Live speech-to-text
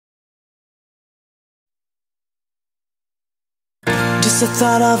the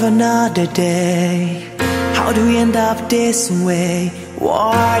thought of another day. How do we end up this way?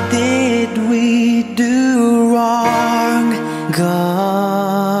 What did we do wrong, God?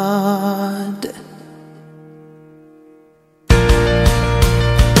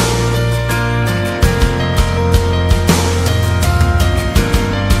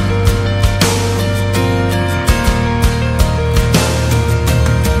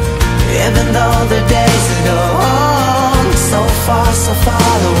 Even though the days go on, so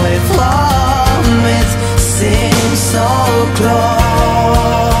far away from it, seems so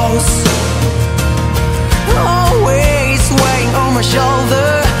close. Always weighing on my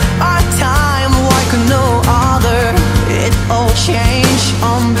shoulder, a time like no other. It all changed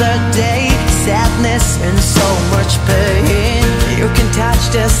on the day, sadness and so much pain. You can touch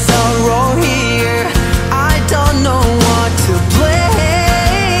the sorrow here, I don't know what to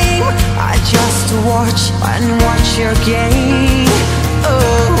blame. I just watch and watch your game. Oh,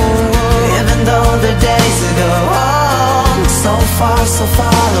 even though the days go on, so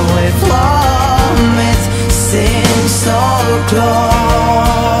far away from it, seems so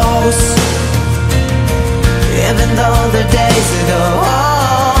close. Even though the days go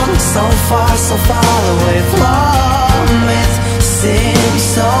on, so far away from it, seems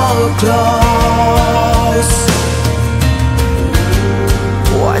so close.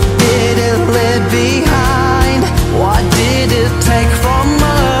 What did it leave behind? What did it take from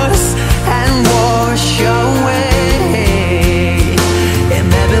us and wash away? It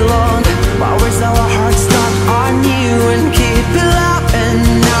may be long, but where's our hearts stuck on you and keep it up and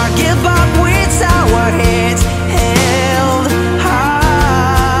not give up with our heads held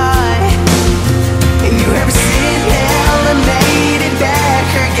high. You ever seen hell and made it back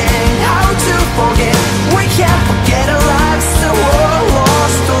again? How to forget? We can't forget our lives, so we're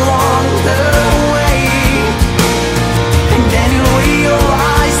lost along the way. And then you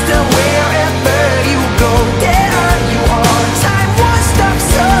realize that wherever you go, there you are. Time won't stop,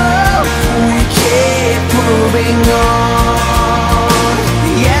 so we keep moving on.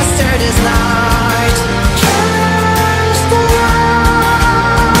 Yesterday's night turns to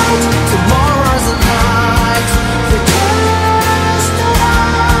light. Tomorrow's the night returns to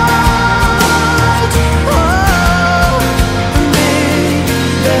light. Oh, be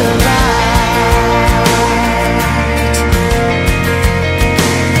the light.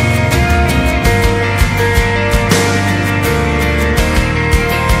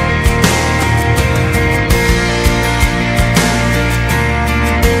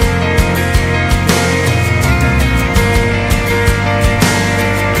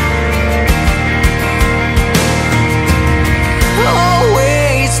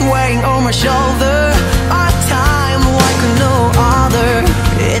 Always weighing on my shoulder, a time like no other.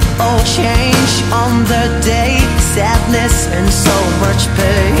 It all changed on the day, sadness and so much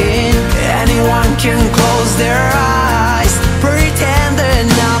pain. Anyone can close their eyes, pretend that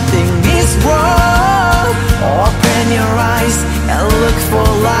nothing is wrong. Open your eyes and look for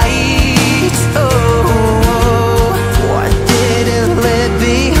light. Oh, what did it leave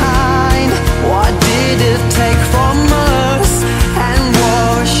behind? What did it take from us and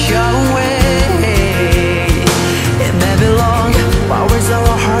wash away? It may be long, but where's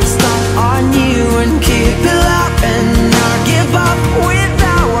our hearts stuck on you and keep it up and not give up with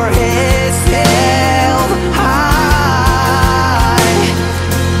our heads held high.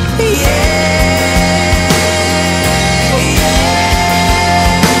 Yeah, yeah.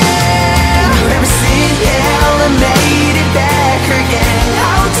 You ever seen hell and made it back again?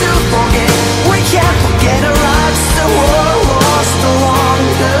 How to forget? We can't forget our lives, so we're lost along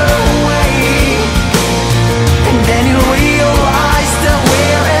the way. And then you realize that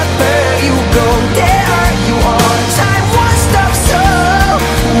wherever you go, there you are. Time won't stop, so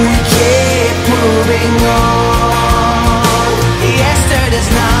we keep moving on. Yesterday's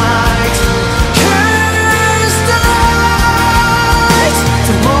night turns to light.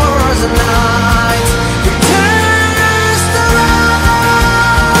 Tomorrow's the night returns to light.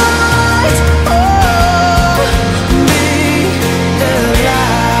 Oh, be the light.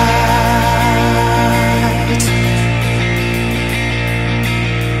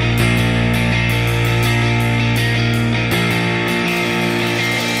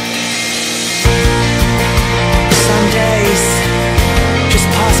 Some days just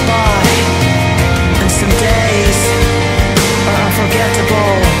pass by, and some days are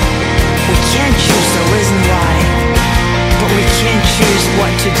unforgettable. We can't choose the reason why, but we can choose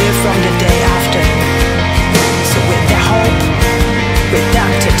what to do from the day after. So with the hope,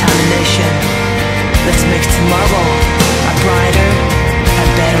 without determination, let's make tomorrow a brighter and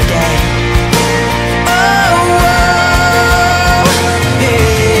better day. Oh, oh.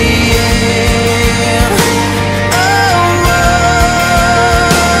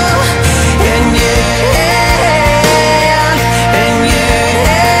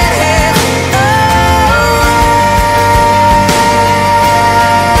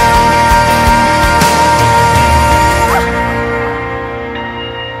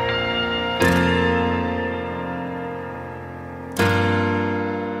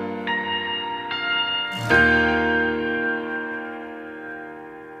 you.